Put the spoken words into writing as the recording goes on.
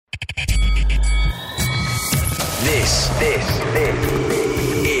This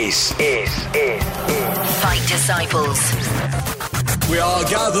is Fight Disciples. We are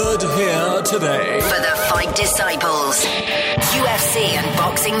gathered here today For the Fight Disciples. UFC and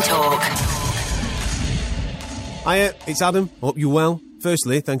boxing talk. Hiya, it's Adam. Hope you're well.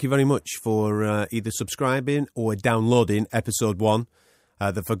 Firstly, thank you very much for either subscribing or downloading episode 1,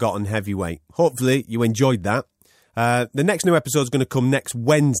 The Forgotten Heavyweight. Hopefully you enjoyed that. The next new episode is going to come next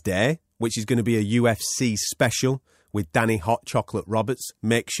Wednesday, which is going to be a UFC special with Danny Hot Chocolate Roberts.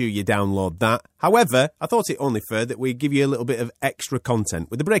 Make sure you download that. However, I thought it only fair that we give you a little bit of extra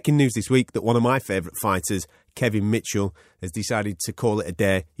content. With the breaking news this week that one of my favourite fighters, Kevin Mitchell, has decided to call it a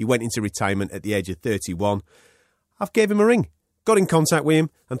day. He went into retirement at the age of 31. I've gave him a ring, got in contact with him,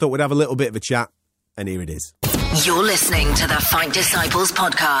 and thought we'd have a little bit of a chat. And here it is. You're listening to the Fight Disciples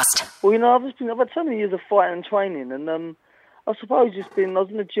podcast. Well, I've had so many years of fighting and training, and I suppose I was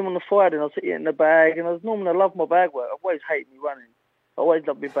in the gym on the Friday, and I was sitting in the bag, and I love my bag work. I've always hated me running. I always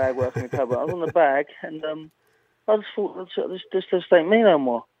loved my bag work and my pad work. I was on the bag, and I just thought, this ain't me no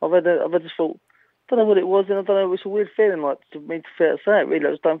more. I've just thought, I don't know what it was, and I don't know, it's a weird feeling, like, to me to say it, really.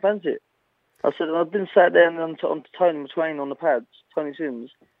 I just don't fancy it. I said, and I've been sat there and on Tony McSwain on the pads, Tony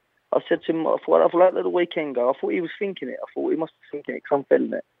Sims. I said to him, I thought, let the weekend go. I thought he was thinking it. I thought he must be thinking it because I'm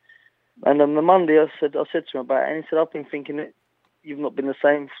feeling it. And on the Monday, I said to him about it, and he said, I've been thinking it. You've not been the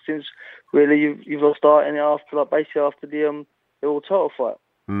same since, really. You've lost starting after the World title fight.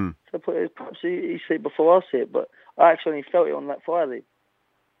 So perhaps he see it before I see it, but I actually only felt it on that Friday.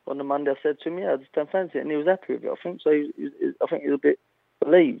 On the Monday, I said to him, I just don't fancy it, and he was happy with it. I think so. I think he was a bit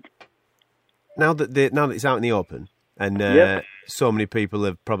relieved. Now that it's out in the open, and so many people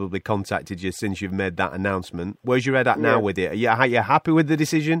have probably contacted you since you've made that announcement, where's your head at now with it? Are you happy with the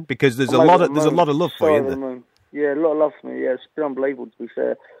decision? Because there's a lot of love for you, isn't there? Yeah, a lot of love for me. Yeah, it's been unbelievable, to be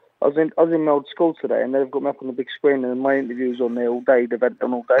fair. I was in my old school today, and they've got me up on the big screen, and my interview's on there all day. They've had it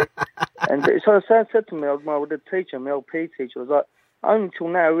on all day. And so I said to me, my teacher, my old PE teacher, I was like, only until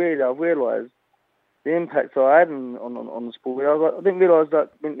now, really, I've realised the impact I had on the sport. I didn't realise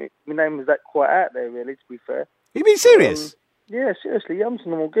that my name was that quite out there, really, to be fair. You being serious? Yeah, seriously. I'm just a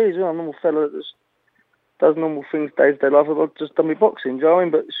normal geezer. I'm a normal fella that just does normal things day-to-day life. I've just done my boxing, do you know what I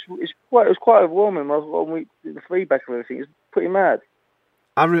mean? But it was quite overwhelming. The feedback of everything, it's pretty mad.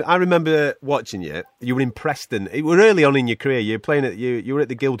 I remember watching you. You were in Preston. It was early on in your career. You were playing you were at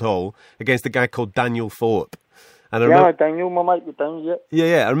the Guildhall against a guy called Daniel Thorpe. And I remember Daniel, my mate with Daniel.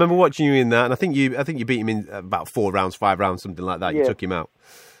 Yeah. I remember watching you in that, and I think you beat him in about 4 rounds, 5 rounds, something like that. You took him out.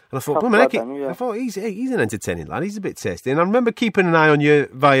 And I thought, he's an entertaining lad. He's a bit tasty. And I remember keeping an eye on you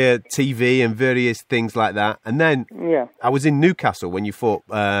via TV and various things like that. And then I was in Newcastle when you fought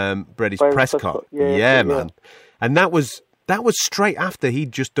Brady Prescott. Yeah, man. And that was straight after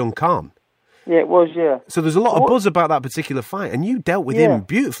he'd just done Khan. Yeah, it was, yeah. So there's a lot of buzz about that particular fight, and you dealt with him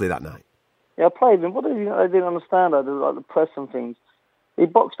beautifully that night. Yeah, I played him. What did I didn't understand? I did like the press and things. He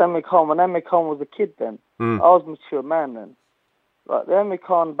boxed Amir Khan when Amir Khan was a kid then. I was a mature man then. Like, the Amir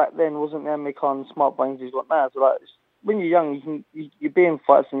Khan back then wasn't the Amir Khan smart brains he's got now. So, like, when you're young, you be in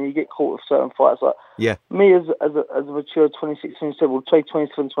fights and you get caught with certain fights. Like, me as a mature 26, 27,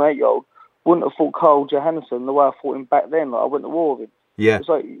 27, 28-year-old, wouldn't have fought Carl Johansson the way I fought him back then. Like, I went to war with him. Yeah. It was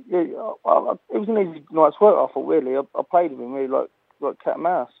like, it was an easy night's work, I thought, really. I played with him really like cat and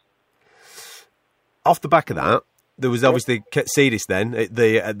mouse. Off the back of that, there was obviously Katsidis then, at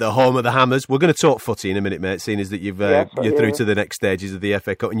the home of the Hammers. We're going to talk footy in a minute, mate, seeing as that you're through to the next stages of the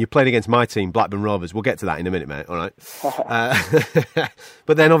FA Cup, and you're playing against my team, Blackburn Rovers. We'll get to that in a minute, mate, all right?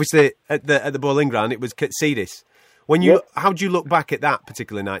 But then, obviously, at the Bowling Ground, it was Katsidis. How do you look back at that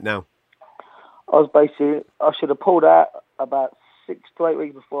particular night now? I should have pulled out about 6 to 8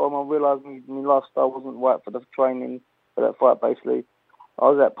 weeks before, and I realised my lifestyle wasn't right for the training for that fight, basically. I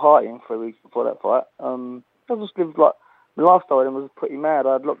was out partying 3 weeks before that fight. I just lived like, my lifestyle then was pretty mad.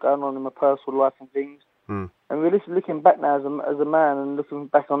 I had a lot going on in my personal life and things. And really looking back now as a man and looking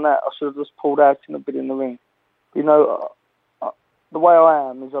back on that, I should have just pulled out and been in the ring. You know, the way I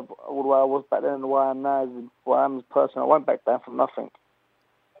am is all the way I was back then and the way I am now is what I am as a person. I won't back down from nothing,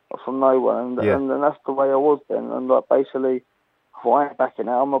 or from no one. And that's the way I was then. And like basically, I ain't backing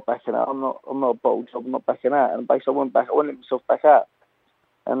out. I'm not backing out. I'm not a bottle job. I'm not backing out. And basically, I wouldn't let myself back out.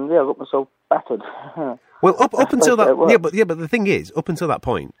 And I got myself battered. Well, up until that, but the thing is, up until that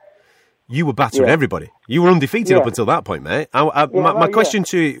point, you were battering everybody. You were undefeated up until that point, mate. My question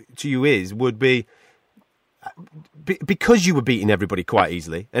to you would be, because you were beating everybody quite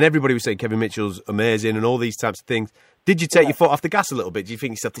easily, and everybody was saying Kevin Mitchell's amazing and all these types of things, Did you take your foot off the gas a little bit? Do you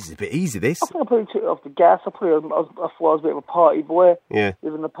think yourself, this is a bit easy, this? I think I probably took it off the gas. I thought I was a bit of a party boy. Yeah.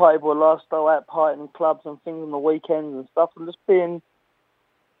 Living the party boy lifestyle, out partying in clubs and things on the weekends and stuff, and just being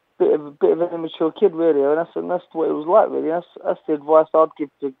a bit of an immature kid, really. And that's what it was like, really. That's the advice I'd give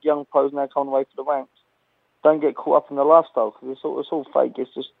to young pros now coming away to the ranks. Don't get caught up in the lifestyle, because it's all fake.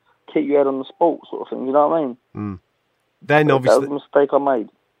 It's just keep your head on the sport sort of thing, you know what I mean? Then, obviously, that was a mistake I made.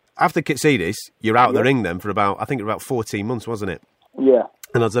 After Kitsidis, you're out of the ring then for about 14 months, wasn't it? Yeah.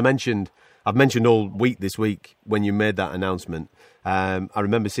 And as I've mentioned all week this week when you made that announcement. I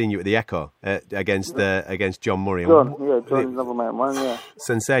remember seeing you at the Echo against John Murray. John's another mate of mine, yeah.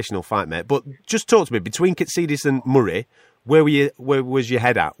 Sensational fight, mate. But just talk to me, between Kitsidis and Murray, where was your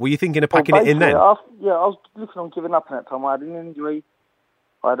head at? Were you thinking of packing it in then? I was looking on giving up in that time. I had an injury.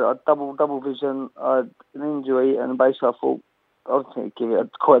 I had a double vision. I had an injury, and basically I thought I was going to give it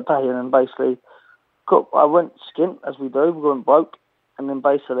quite a day, and then basically I went skint, as we do. We went broke, and then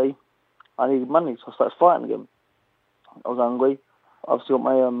basically I needed money, so I started fighting again. I was hungry. Obviously got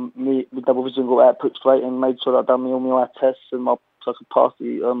my double vision got out pretty straight, and made sure that I'd done all my eye tests and so I could pass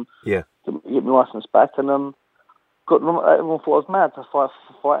to get my licence back, and everyone thought I was mad to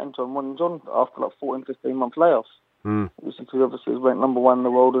fighting John after like 14, 15 month layoffs. Because obviously he was ranked number 1 in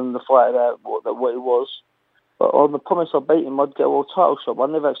the world and the fighter what he was. But on the promise I beat him, I'd get a world title shot, but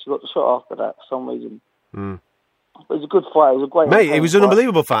I never actually got the shot after that for some reason. But it was a good fight. It was a great mate. It was an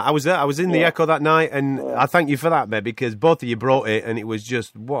unbelievable fight. I was there. I was in the Echo that night, and I thank you for that, mate, because both of you brought it, and it was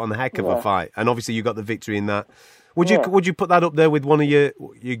just what a heck of a fight. And obviously you got the victory in that. Would you put that up there with one of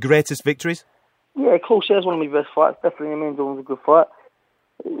your greatest victories? Yeah, of course. That's one of my best fights. Definitely, John's a good fight.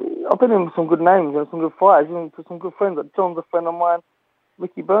 I've been in with some good names and some good fighters, even for some good friends. Like John's a friend of mine.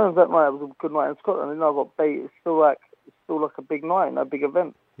 Mickey Burns that night was a good night in Scotland. And I got beat. It's still like a big night, a big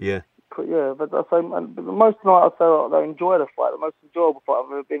event. Yeah. But I say the most night I say I enjoy the fight. The most enjoyable fight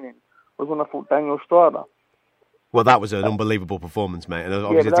I've ever been in was when I fought Daniel Strider. Well, that was an unbelievable performance, mate, and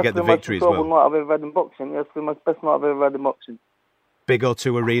obviously to get the victory as well. That's the most enjoyable night I've ever had in boxing. That's the most best night I've ever had in boxing. Big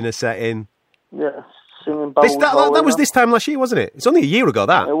O2 Arena set in. Yeah, singing that was this time last year, wasn't it? It's only a year ago,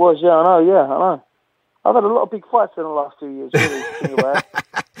 that. It was, I know. I've had a lot of big fights in the last 2 years,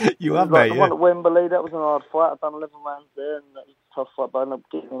 really. You have, mate, the one at Wembley, that was an hard fight. I've done 11 rounds there, and that was a tough fight, but I ended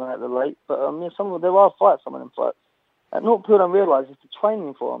up getting them out of the late. But there are fights, some of them fights. And what people don't realise is the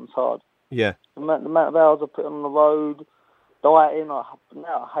training for them is hard. Yeah. The amount of hours I put on the road, dieting. Now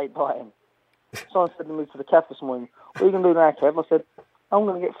I hate dieting. Someone said to me to the cafe this morning, "What are you going to do now, Kev?" I said, "I'm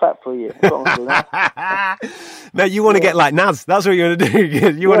going to get fat for a year." That's what I'm going to do now. Mate, you want to get like Naz. That's what you're going to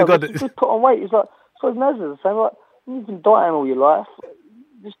do. You want to go... Just put on weight. It's like, so Naz is the same. Like, you've been dieting all your life.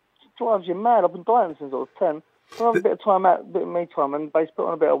 Just drives you mad. I've been dieting since I was 10. I have a bit of time out, a bit of me time, and basically put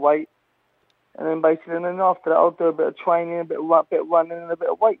on a bit of weight. And then after that, I'll do a bit of training, a bit of running, and a bit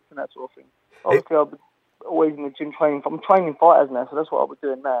of weights and that sort of thing. Obviously, I'll be always in the gym training. I'm training fighters now, so that's what I'll be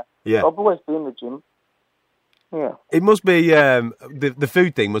doing now. Yeah. I'll always be in the gym. Yeah. It must be the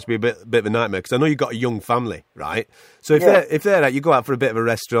food thing must be a bit of a nightmare, because I know you've got a young family, right? So if they're out, you go out for a bit of a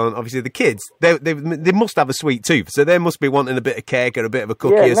restaurant. Obviously, the kids they must have a sweet tooth, so they must be wanting a bit of cake or a bit of a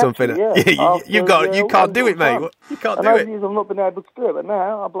cookie or something. You can't do it, mate. You can't do it. I've not been able to do it, but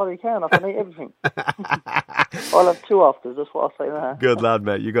now I bloody can. I can eat everything. I'll have 2 afters. That's what I say now. Good lad,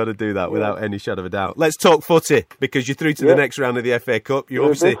 mate. You got to do that without any shadow of a doubt. Let's talk footy, because you're through to the next round of the FA Cup.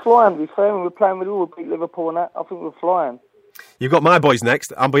 We're flying. To be fair, we're playing with all. We beat Liverpool and that. I think we're flying. You've got my boys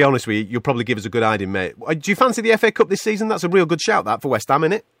next. I'll be honest with you, you'll probably give us a good idea, mate. Do you fancy the FA Cup this season? That's a real good shout, that, for West Ham,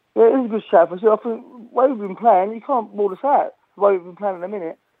 isn't it? Yeah, it is a good shout. I think the way we've been playing, you can't rule us out. The way we've been playing in a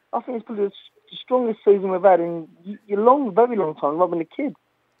minute, I think it's probably the strongest season we've had in a very long time. I've been a kid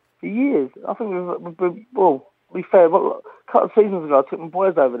for years. I think to be fair, a couple of seasons ago, I took my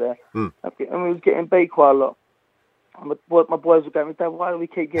boys over there, and we was getting beat quite a lot. My boys were going, "Dad, why do we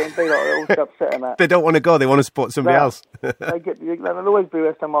keep getting beat?" They're always upset and that. They don't want to go. They want to support somebody else. They'll always be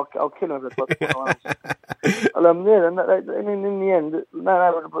West Ham. I'll kill them if they support someone else. And in the end,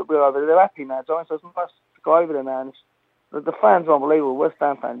 we're over there. They're happy now, John. So it's nice to go over there now. And the fans are unbelievable. West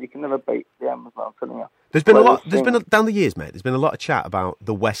Ham fans, you can never beat them, as I'm telling you. There's been down the years, mate. There's been a lot of chat about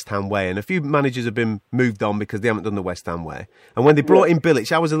the West Ham way, and a few managers have been moved on because they haven't done the West Ham way. And when they brought in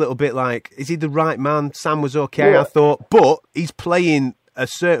Bilic, I was a little bit like, is he the right man? Sam was okay, I thought, but he's playing a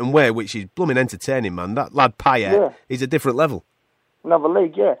certain way which is blooming entertaining, man. That lad Payet, he's a different level. Another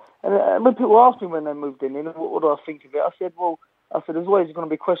league, yeah. And when people ask me when they moved in, what do I think of it? I said, there's always going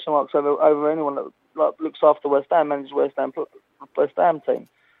to be question marks over anyone that looks after West Ham, manages West Ham team.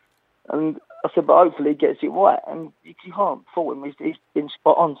 And I said, but hopefully he gets it right. And you can't fault him. He's been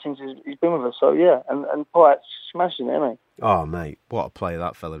spot on since he's been with us. So, yeah. And Pyatt's smashing it, isn't he? Oh, mate, what a player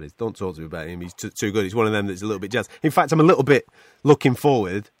that fella is. Don't talk to me about him. He's too good. He's one of them that's a little bit jazzed. In fact, I'm a little bit looking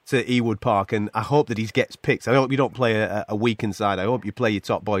forward to Ewood Park, and I hope that he gets picked. I hope you don't play a weakened side. I hope you play your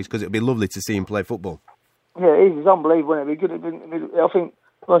top boys, because it would be lovely to see him play football. Yeah, he's unbelievable. It'd be good. I think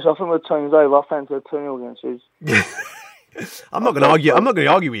the turn's over. I fancy a 2-0 against his. I'm not going to argue. I'm not going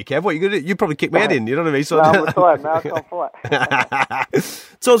to argue with you, Kev. What are you going to do? You probably kick my head in. You know what I mean? So, no, I'm retired now. I can't fight.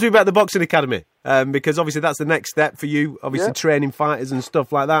 Talk to me about the boxing academy, because obviously that's the next step for you. Obviously, training fighters and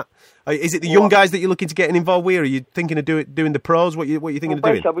stuff like that. Is it the young guys that you're looking to get involved with, or are you thinking of doing the pros? What are you thinking of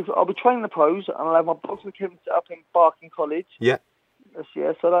doing? I'll be training the pros, and I'll have my boxing academy set up in Barking College. Yeah.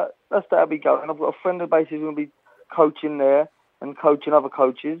 So that'll be going. I've got a friend who basically going to be coaching there and coaching other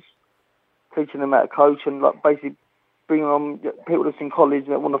coaches, teaching them how to coach, and like basically bringing on people that's in college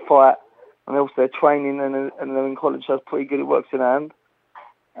that want to fight, and also they're training and they're in college, so it's pretty good. It works in hand.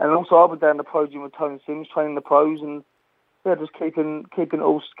 And also I'll be down the pro gym with Tony Sims, training the pros, and just keeping it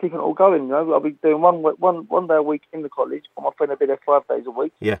all going. You know, I'll be doing one day a week in the college, but my friend will be there 5 days a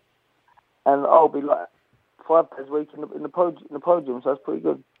week. Yeah. And I'll be like 5 days a week in the pro gym, so that's pretty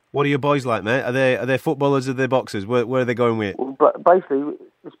good. What are your boys like, mate? Are they footballers or are they boxers? Where are they going with it? Well, but basically,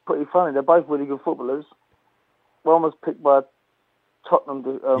 it's pretty funny. They're both really good footballers. One was picked by Tottenham,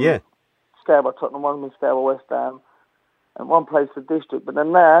 scouted by Tottenham. One was scouted by West Ham, and one plays for District. But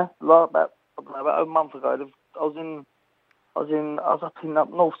then now, about a month ago, I was up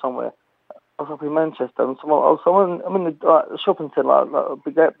north somewhere. I was up in Manchester, and I'm in the shopping centre, like a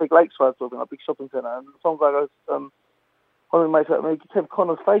big lakeside talking, like a big shopping centre, and some guy goes, one of my mates at me, Kev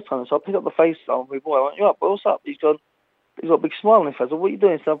Connor's FaceTime, so I pick up the FaceTime with my boy. I went, you up, what's up? He's got a big smile on his face. I said, what are you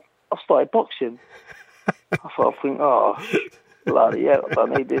doing? He said, I've started boxing. I think, oh, bloody hell, I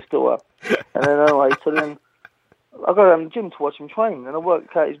don't need this, do I? And then anyway, so then I go down to the gym to watch him train, and I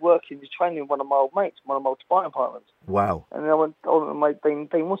work out he's training with one of my old mates, one of my old sparring partners. Wow. And then I went, mate,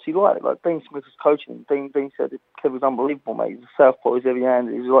 Dean, what's he like? Like, Dean Smith was coaching him. Dean said, Kev was unbelievable, mate. He's a southpaw, he's heavy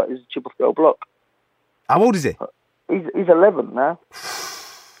handed, he's a chip off the old block. How old is he? He's 11 now.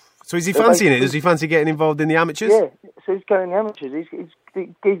 So is he fancying it? Does he fancy getting involved in the amateurs? Yeah, so he's going in the amateurs.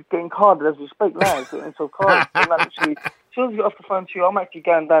 He's getting carded as we speak now. He's getting into cards. As soon as we get off the phone to you, I'm actually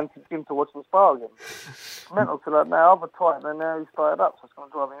going down to the gym to watch him spar again. Mental to that now. I've retired, and now he's started up, so it's going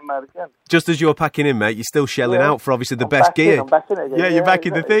to drive me mad again. Just as you're packing in, mate, you're still shelling out for obviously the best gear. I'm back in it again. Yeah, you're back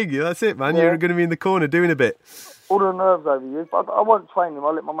in the thing. Yeah, that's it, man. Yeah. You're going to be in the corner doing a bit. All the nerves over you. But I won't train him. I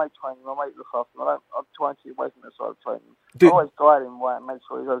let my mate train him. My mate look after him. I try and keep away from the side of training. I always guide him right and make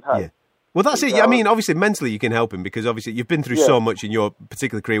sure he's okay. Yeah. Well, that's it. I mean, obviously, mentally you can help him because obviously you've been through so much in your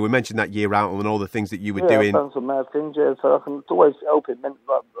particular career. We mentioned that year out and all the things that you were doing. I've done some mad things, so I can always help him, like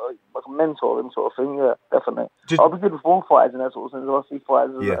a mentor him sort of thing, definitely. I'll be good with one fighters and that sort of thing. I see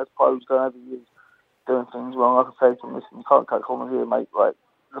fighters as pros going over years doing things wrong. I can say to them, listen, you can't cut corners here, mate. Like,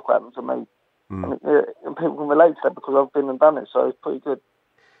 look what happened to me. And people can relate to that because I've been and done it, so it's pretty good.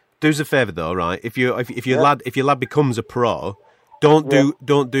 Do us a favour though, right? If your lad becomes a pro, don't do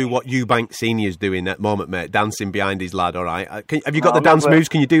what Eubank Senior's doing at the moment, mate. Dancing behind his lad, all right? Have you got the dance moves?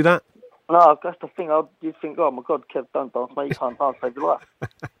 Can you do that? No, that's the thing. You think, oh my God, Kev, don't dance, mate. You can't dance, save your life.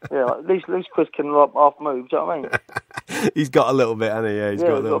 At least Chris can half move. Do you know what I mean? He's got a little bit, hasn't he? Yeah, he's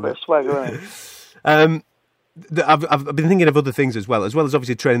got a little bit of swagger, hasn't he? I've been thinking of other things as well as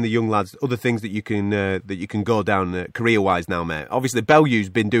obviously training the young lads. Other things that you can go down career-wise now, mate. Obviously, Bellew's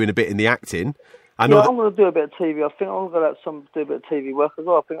been doing a bit in the acting. I'm going to do a bit of TV. I think I'm going to do a bit of TV work as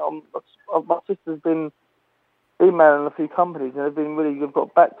well. I think my sister's been emailing a few companies and they've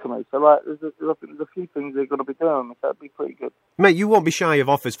got back to me. So there's a few things they're going to be doing. So that'd be pretty good. Mate, you won't be shy of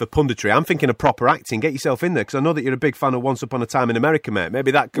offers for punditry. I'm thinking of proper acting. Get yourself in there because I know that you're a big fan of Once Upon a Time in America, mate.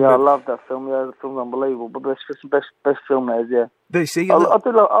 Maybe that could. Yeah, I love that film. Yeah, the film's unbelievable. But best film there is. Yeah. Do you see? I'm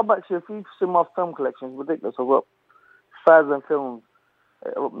actually, if you've seen my film collection, it's ridiculous. I've got 1,000 films.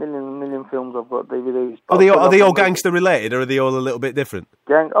 I've got million films. I've got DVDs. Are they all gangster related, or are they all a little bit different?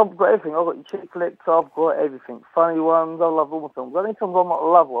 I've got everything. I've got your chick flicks. I've got everything. Funny ones. I love all my films. The only films I'm not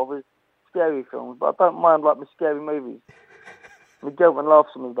love of is scary films, but I don't mind my scary movies. My girlfriend laughs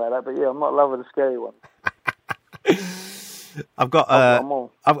at me about that, but yeah, I'm not loving the scary ones. I've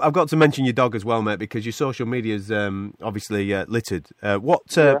got to mention your dog as well, mate, because your social media's obviously littered.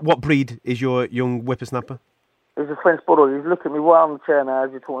 What breed is your young whippersnapper? He's a French Bulldog. He's looking at me right on the chair now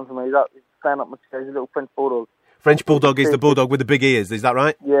as you're talking to me. He's standing up my chair. He's a little French Bulldog. French Bulldog is the Bulldog with the big ears, is that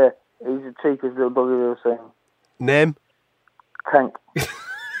right? Yeah. He's the cheapest little dog you've ever seen. Name? Tank.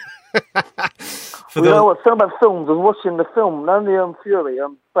 You know what? Something about films. I was watching the film, the Fury,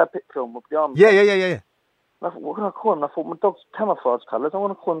 Brad Pitt film with the army. Yeah. I thought, what can I call him? I thought, my dog's camouflage colours. I want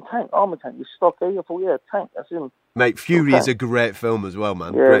to call him Tank, Army Tank. He's stocky. I thought, yeah, Tank. That's him. Mate, Fury is a great film as well,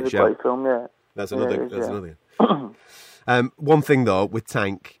 man. Yeah, great it's show. a great film. Yeah. That's another. One thing though with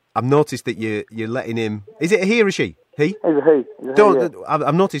Tank, I've noticed that you're letting him. Is it a he or a she? He. He's a he. Yeah.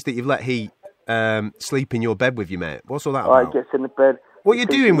 I've noticed that you've let he sleep in your bed with you, mate. What's all that Oh, about? he gets in the bed. What are you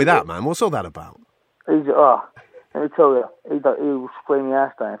doing with that, man? What's all that about? Let me tell you, he will scream your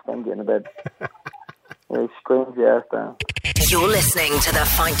ass down if he don't get in the bed. He screams your ass down. You're listening to the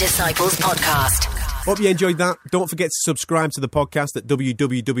Fight Disciples podcast. Hope you enjoyed that. Don't forget to subscribe to the podcast at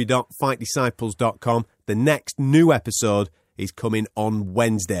www.fightdisciples.com. The next new episode is coming on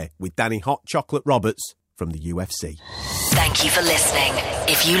Wednesday with Danny Hot Chocolate Roberts from the UFC. Thank you for listening.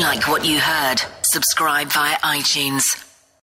 If you like what you heard, subscribe via iTunes.